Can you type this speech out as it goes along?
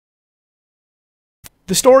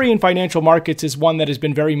The story in financial markets is one that has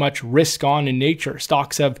been very much risk-on in nature.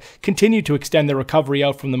 Stocks have continued to extend their recovery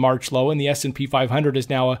out from the March low, and the S&P 500 is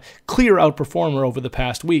now a clear outperformer over the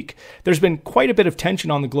past week. There's been quite a bit of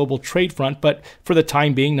tension on the global trade front, but for the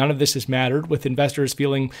time being, none of this has mattered, with investors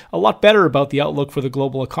feeling a lot better about the outlook for the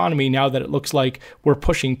global economy now that it looks like we're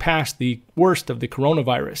pushing past the worst of the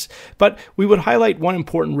coronavirus. But we would highlight one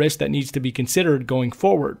important risk that needs to be considered going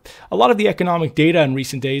forward. A lot of the economic data in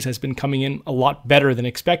recent days has been coming in a lot better than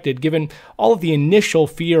expected, given all of the initial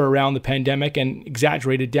fear around the pandemic and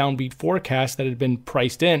exaggerated downbeat forecasts that had been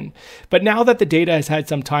priced in. But now that the data has had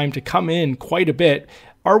some time to come in quite a bit,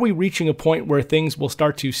 are we reaching a point where things will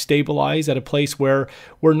start to stabilize at a place where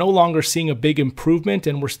we're no longer seeing a big improvement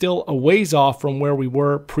and we're still a ways off from where we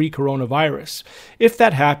were pre-coronavirus? If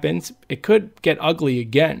that happens, it could get ugly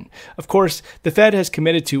again. Of course, the Fed has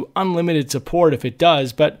committed to unlimited support if it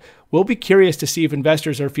does, but we'll be curious to see if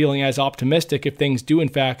investors are feeling as optimistic if things do in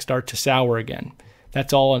fact start to sour again.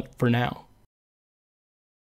 That's all for now.